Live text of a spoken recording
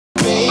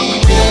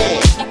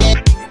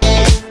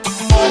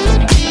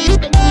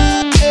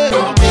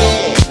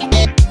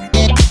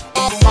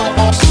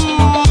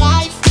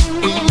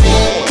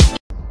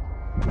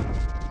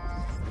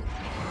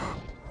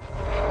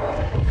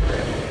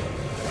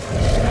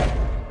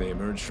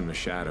emerged from the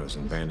shadows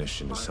and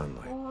vanished into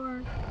sunlight.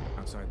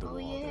 Outside the wall,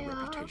 their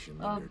reputation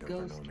lingered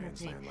over no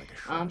man's land like a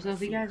shroud So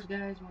of if you fear,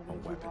 guys a want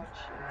to weapon watch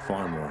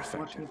far more me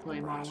effective play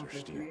than Modern brass or Warfare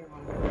steel. 3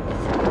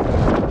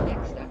 or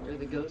next after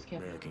the Ghost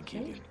campaign, American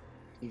Keegan.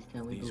 please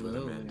tell me These were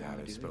below. the men and Dad I'll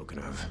had do spoken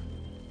it. of.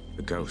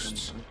 The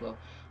ghosts. Well,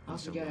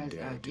 also, someone guys,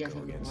 dared if to you guys go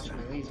haven't been against watching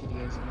them. my latest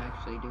videos, I'm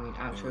actually doing They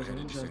were outros and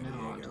headed to intros San now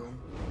onto Diego.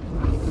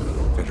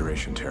 them.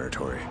 Federation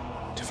territory.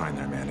 To find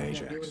their man Do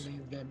Ajax. what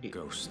you gotta do.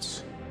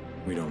 Ghosts.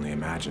 We'd only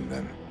imagined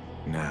them.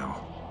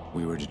 Now,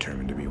 we were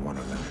determined to be one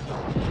of them.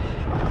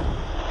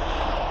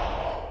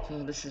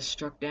 So this is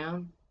Struck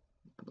Down,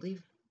 I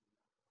believe.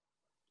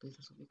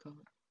 That's what we call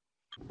it.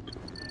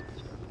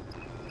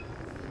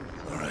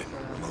 Alright,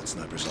 remote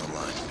snipers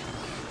online.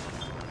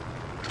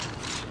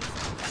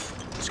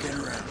 Scan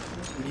around.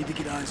 We need to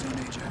get eyes on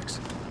Ajax.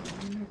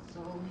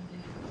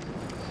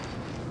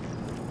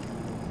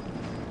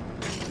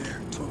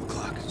 There, 12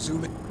 o'clock.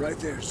 Zoom in. Right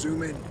there,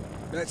 zoom in.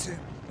 That's him.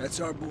 That's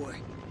our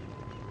boy.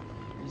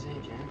 Where's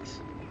Ajax?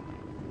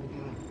 We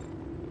gotta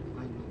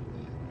find him,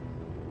 man.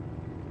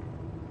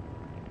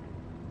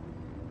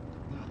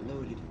 Not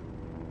loaded.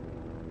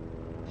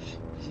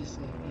 It's just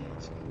like, yeah,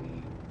 it's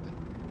cool.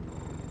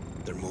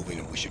 They're moving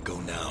and we should go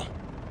now.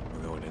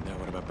 We're going in there.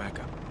 What about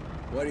backup?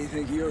 Why do you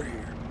think you're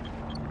here?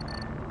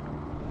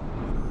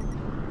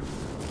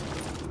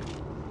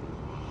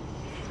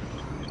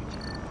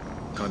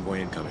 Convoy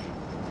incoming.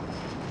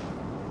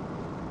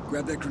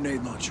 Grab that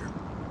grenade launcher.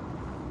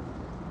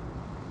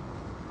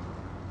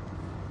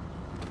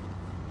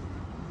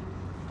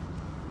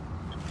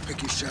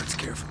 Pick your shots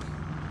carefully.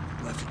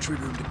 We'll have to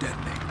trigger him to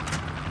detonate.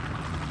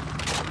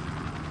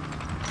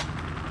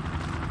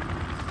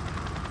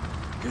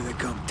 Here they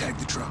come. Tag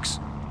the trucks.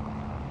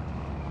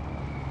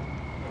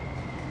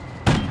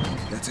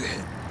 That's a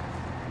hit.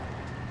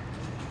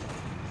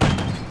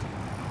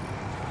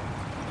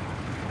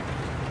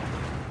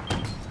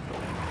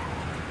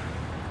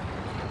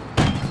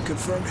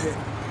 Confirmed hit.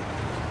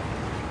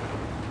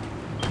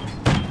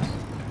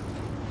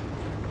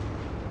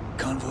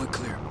 Convoy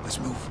clear. Let's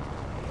move.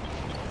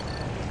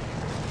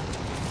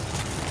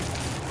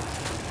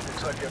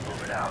 Looks like they're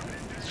moving out.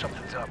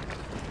 Something's up.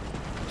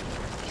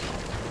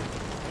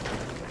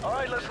 All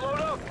right, let's load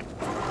up.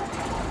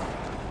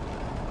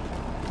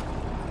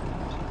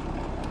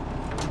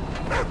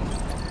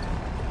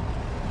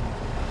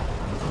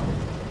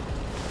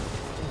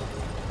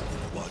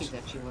 I think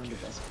that's actually one of the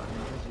best fun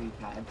runs we've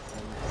had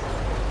since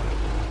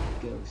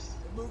Ghost.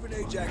 We're moving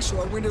Ajax, so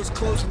our window's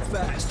closing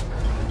fast.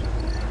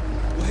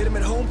 We'll hit him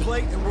at home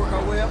plate and work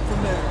our way up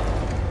from there.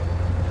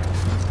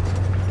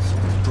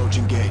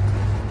 Approaching gate.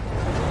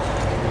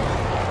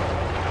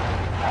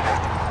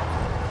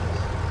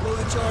 Blow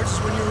the charges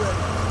when you're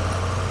ready.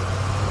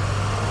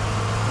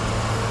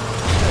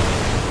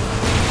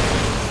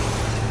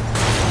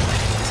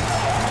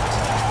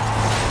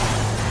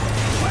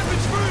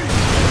 Weapons free!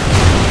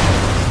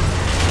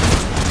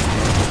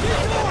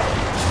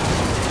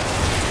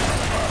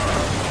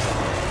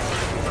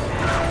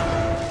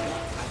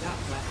 I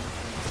got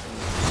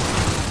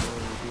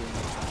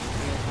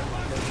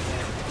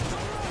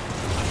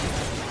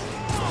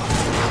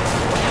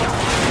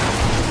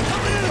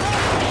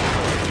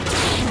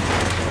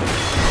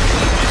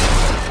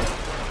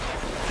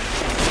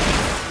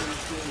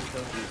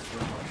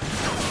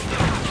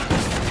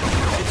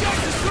Ajax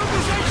is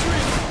Ruger's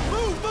entry!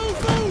 Move, move,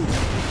 move!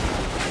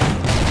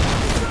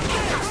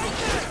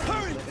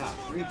 Hurry! I got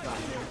 3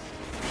 platinums.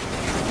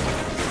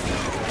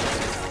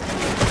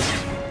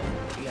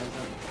 You guys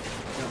don't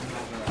have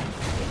a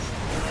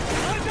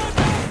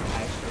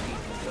extra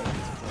decent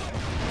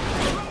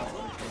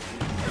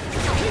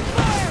Keep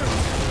fire!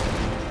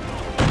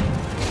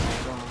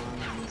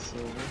 bronze and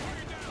silver.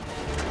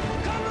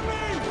 Cover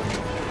me!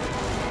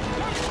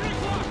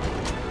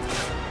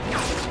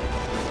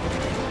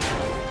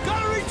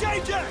 Gotta reach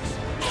Ajax!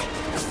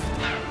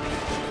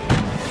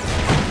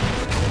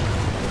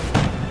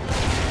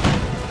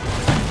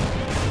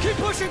 Keep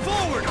pushing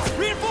forward!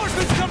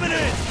 Reinforcements coming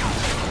in!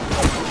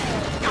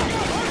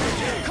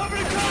 Cover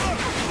to cover!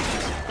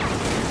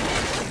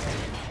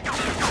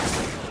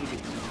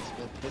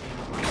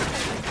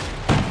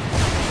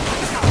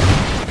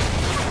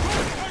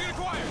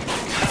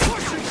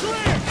 Push and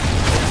clear!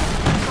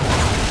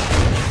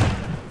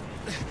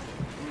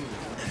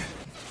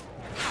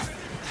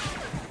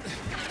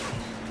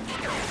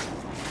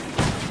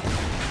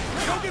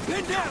 Don't get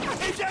pinned down!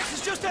 Ajax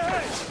is just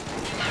ahead!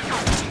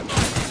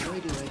 I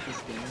really do like this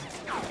game.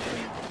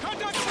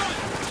 Contact front!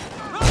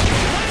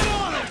 Lay it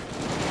on him!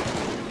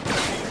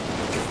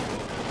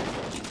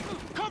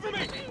 Cover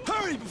me!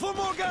 Hurry before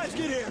more guys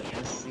get here!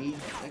 Let's see.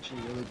 It's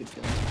actually a really good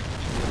gun.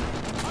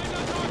 Find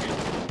that target!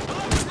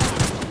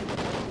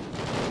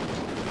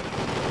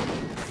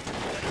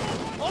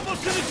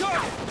 Almost to the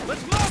target!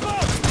 Let's mop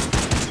up!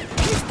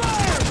 Keep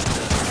fire!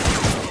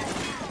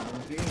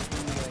 If you're gonna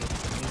play like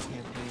any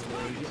campaign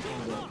where you just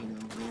wanna go,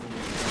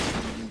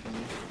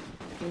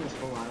 game is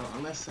full auto,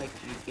 unless like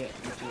you get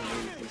into a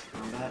really close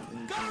combat and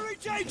you Gotta can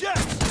reach Ajax!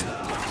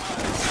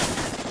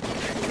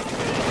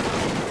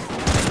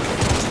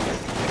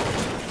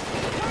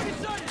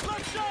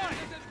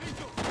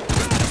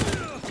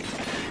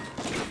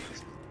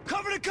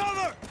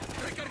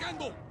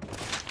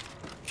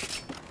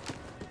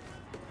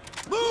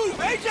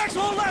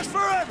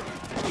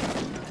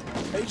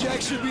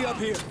 Ajax should be up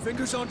here.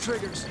 Fingers on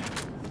triggers.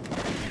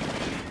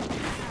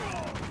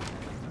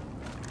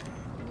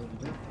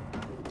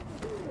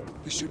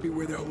 This should be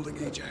where they're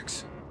holding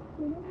Ajax.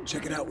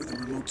 Check it out with a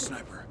remote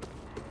sniper.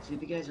 So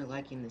if you guys are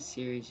liking this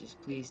series,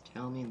 just please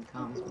tell me in the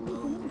comments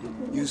below and we'll do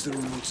more. Use the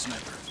remote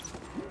sniper.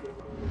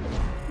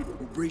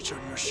 We'll breach on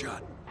your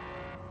shot.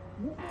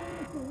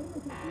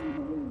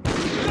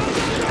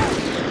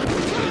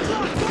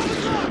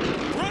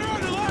 Runner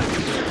on the left!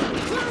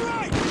 Clear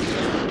right!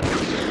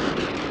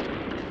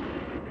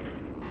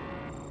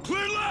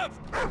 Clear left!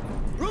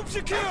 Room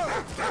secure!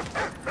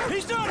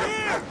 He's not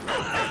here!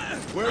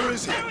 Where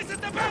is he?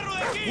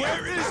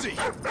 Where is he?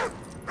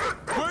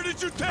 Where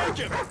did you take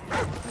him?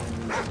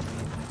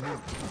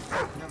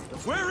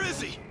 Where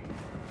is he?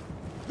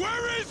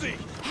 Where is he?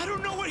 I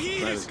don't know what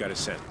he Riley's is! got a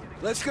scent.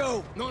 Let's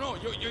go! No, no,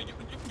 you're no!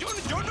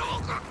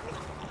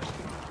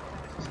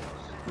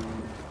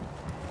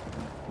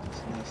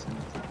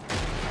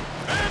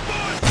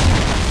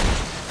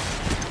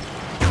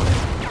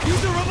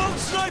 Use the remote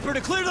sniper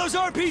to clear those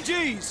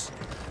RPGs!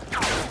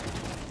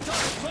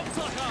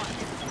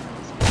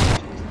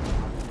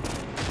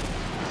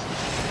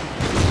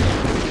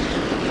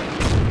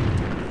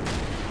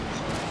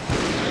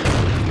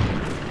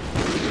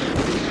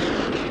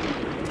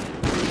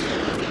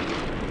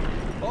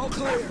 All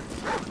clear.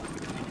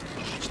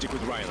 Stick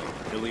with Riley.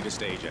 He'll lead us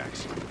to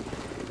Ajax.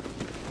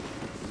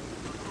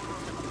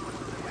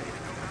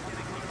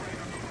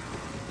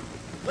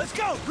 Let's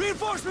go!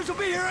 Reinforcements will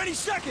be here any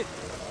second!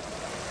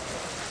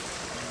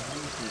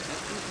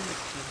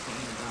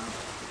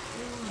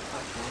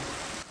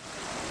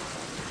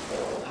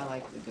 I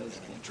like the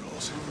ghost game.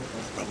 Trolls.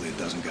 Probably a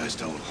dozen guys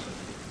total.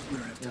 We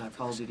don't have Yeah, time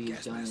Call of for Duty gas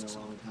has done it in masks. a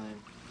long time.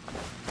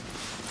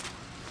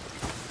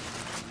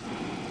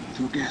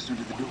 Threw gas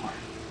under the door.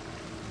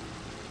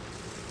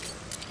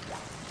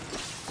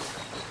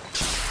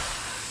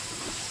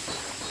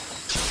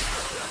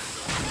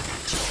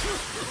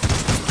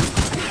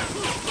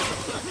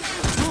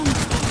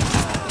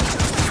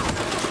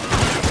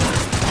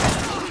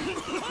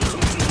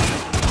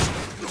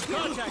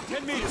 Contact,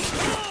 10 meters!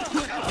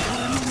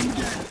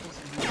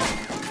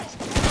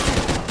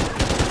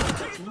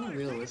 It's more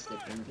realistic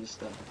than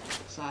just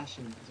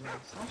slashing.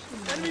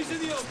 Enemies in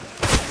the open!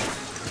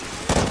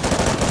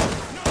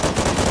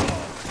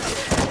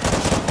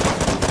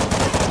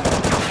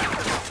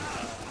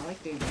 I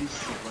like their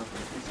use of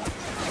weapons.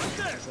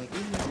 It's like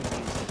even if they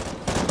use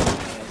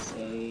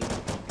PSA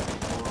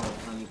or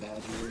Honey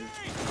Badger,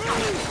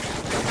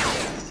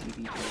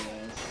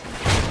 CBJS,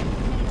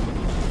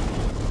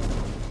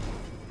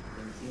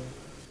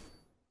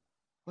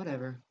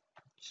 whatever.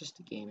 It's just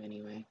a game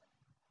anyway.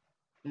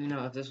 You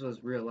know, if this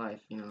was real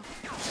life, you know.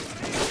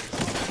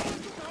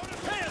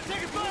 Hey, I'm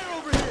taking fire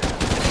over here!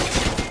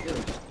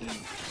 Really just a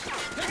game.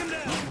 Take him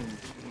down!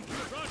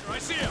 Roger, I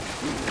see him!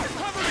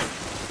 Cover me!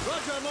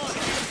 Roger, I'm on!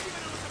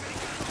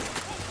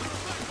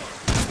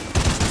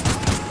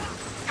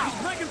 He's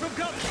breaking from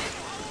cover!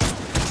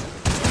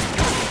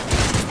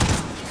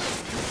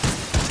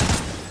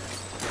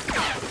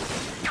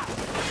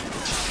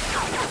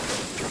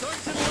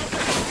 Target's in the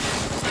open!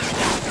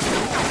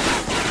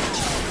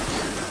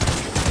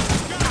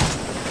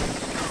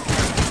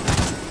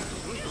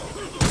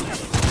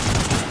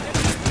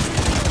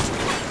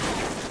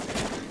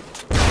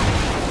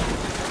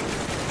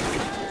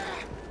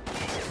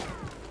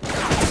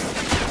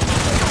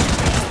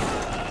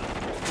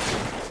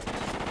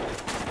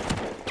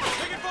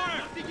 Taking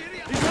fire! He's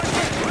right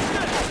there! Right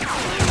there!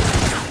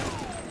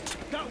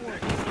 Got one!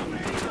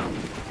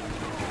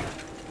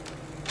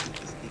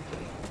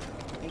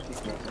 Thank you,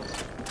 Kratos.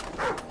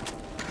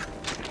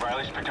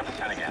 Riley's picked up the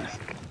 10 again.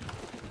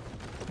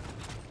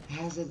 It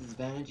has its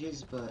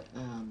advantages, but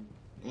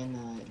in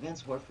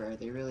Advanced Warfare,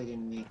 they really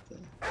didn't make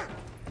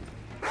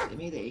they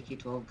made the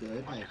AK-12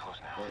 good, like,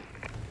 but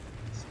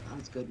it's not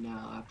as good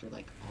now after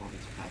like all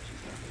these patches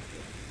that they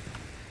did.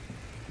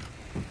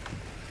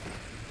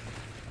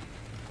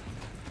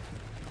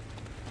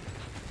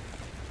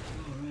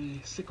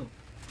 Alrighty, sickle.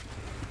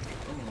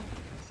 Oh,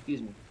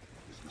 excuse me.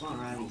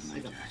 Alrighty,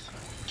 sickle.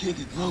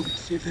 Keegan, Logan,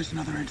 see if there's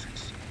another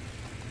entrance.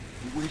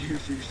 We'll wait here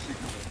for your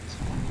signal.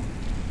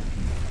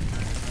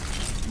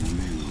 On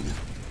me, Logan.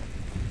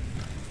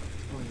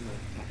 Oh, you know,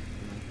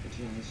 but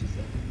you know, it's just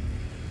that.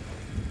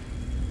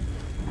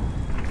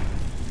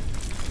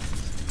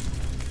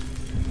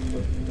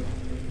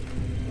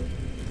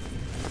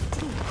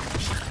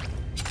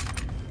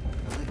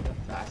 I like the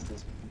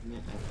fastest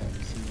movement I've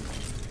ever seen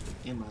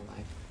in my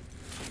life.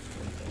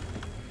 Right there.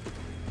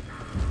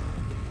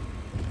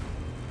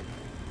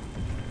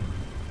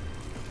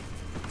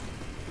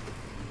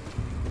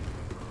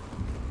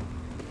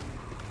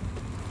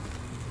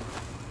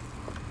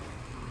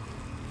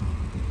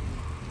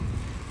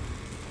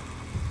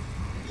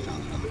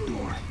 Found another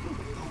door.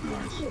 No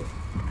guards.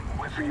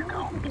 Wait for you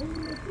go.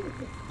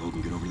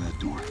 Logan, get over to that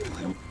door. Let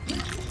him reach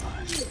the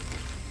flies.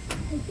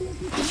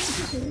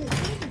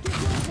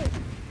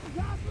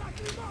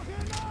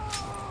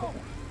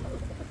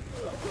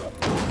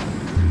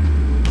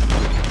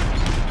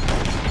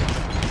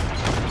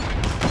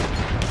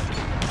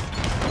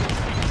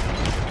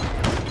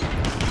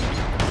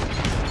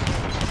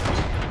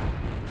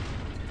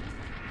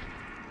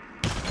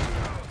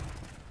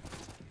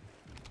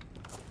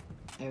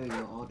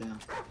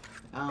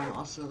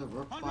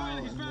 work file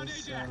in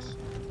this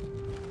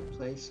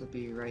place will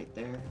be right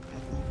there, I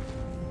think.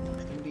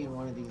 It's gonna be in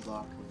one of these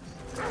lockers.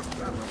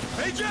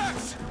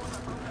 Ajax!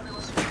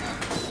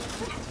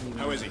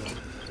 How is he?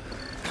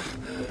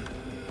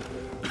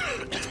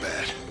 It's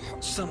bad.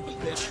 Son of a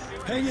bitch.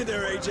 Hang in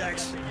there,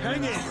 Ajax.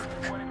 Hang in.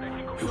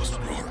 It was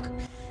Rourke.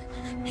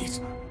 He's...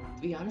 To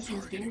be honest, in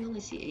this game we only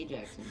see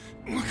Ajax.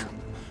 Look.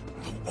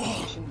 The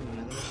wall.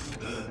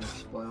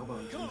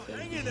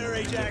 Hang in there,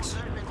 Ajax.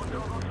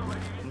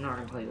 I'm not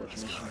gonna play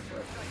this mission,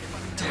 but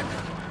Damn it.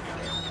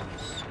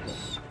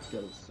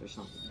 ghosts or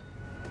something.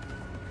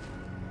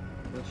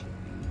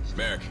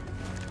 Merrick,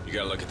 you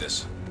gotta look at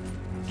this.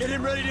 Get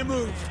him ready to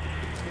move.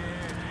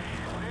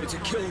 It's a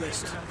kill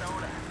list.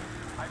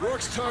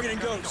 Rourke's targeting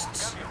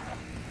ghosts.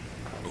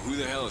 But who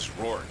the hell is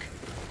Rourke?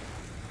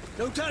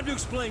 No time to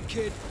explain,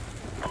 kid.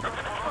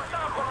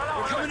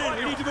 We're coming in.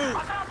 We need to move.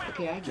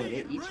 Okay, I get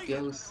it. Each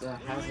ghost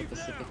has a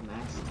specific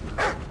mask.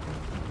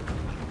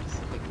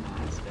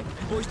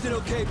 Boys did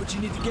okay, but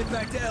you need to get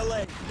back to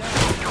LA.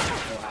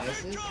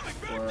 Isis,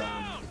 or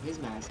his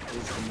mask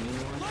is the main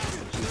one,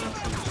 which is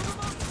also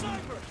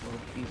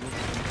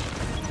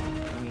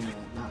I mean,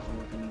 not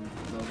Orc, I mean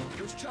Logan.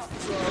 Those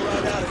choppers are all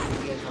right out of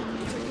here. You guys don't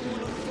know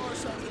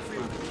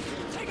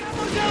Take out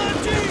those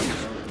LMGs!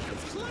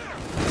 It's clear!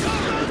 Go,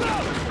 go, go!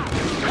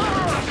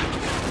 Cover us!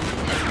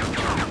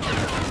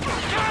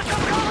 Give us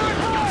some cover and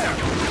fire!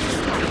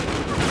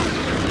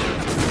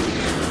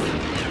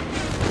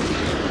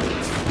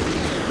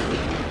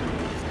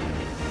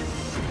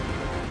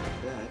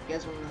 If you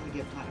guys want to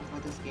get platinum for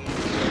this game,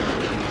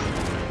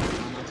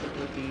 I'll take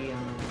with the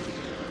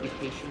be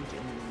patient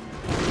and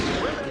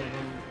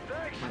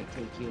might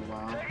take you a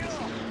while. It'll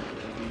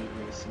be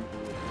very simple.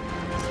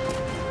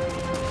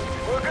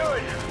 We're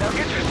good. Now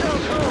get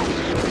yourselves home.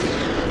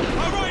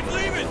 All right,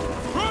 leave it!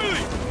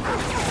 Riley!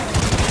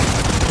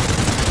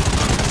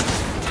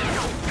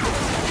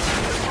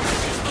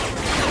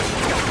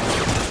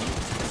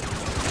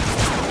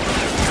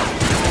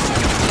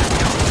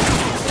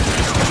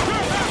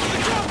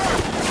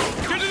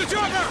 Get to the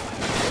chopper!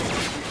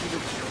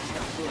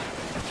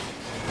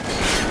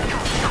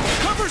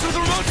 Covers with a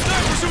remote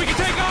sniper so we can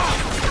take off!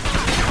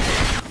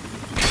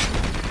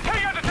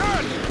 Take out the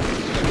turret!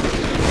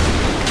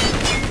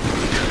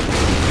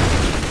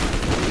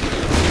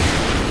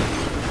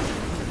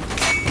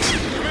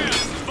 Command,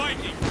 this is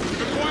Viking.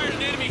 We've acquired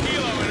an enemy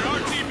helo and an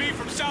RTB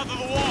from south of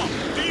the wall.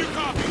 Do you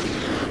copy?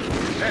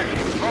 Hey,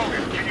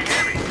 Logan, can you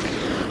hear me?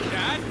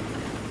 Dad?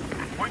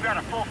 We've got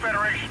a full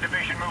Federation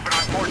division moving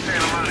on Fort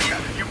Santa Monica.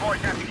 You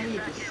boys have to get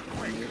back here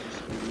quick.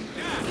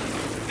 Dad!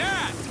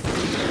 Dad!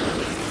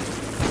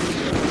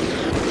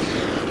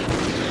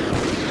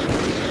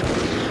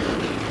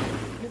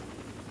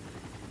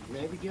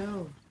 There we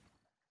go.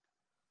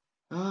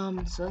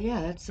 So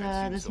yeah, that's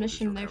this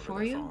mission there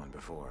for you.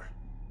 Before,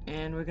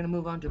 And we're gonna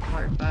move on to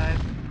part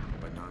 5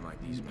 but not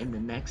like these men. in the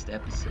next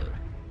episode.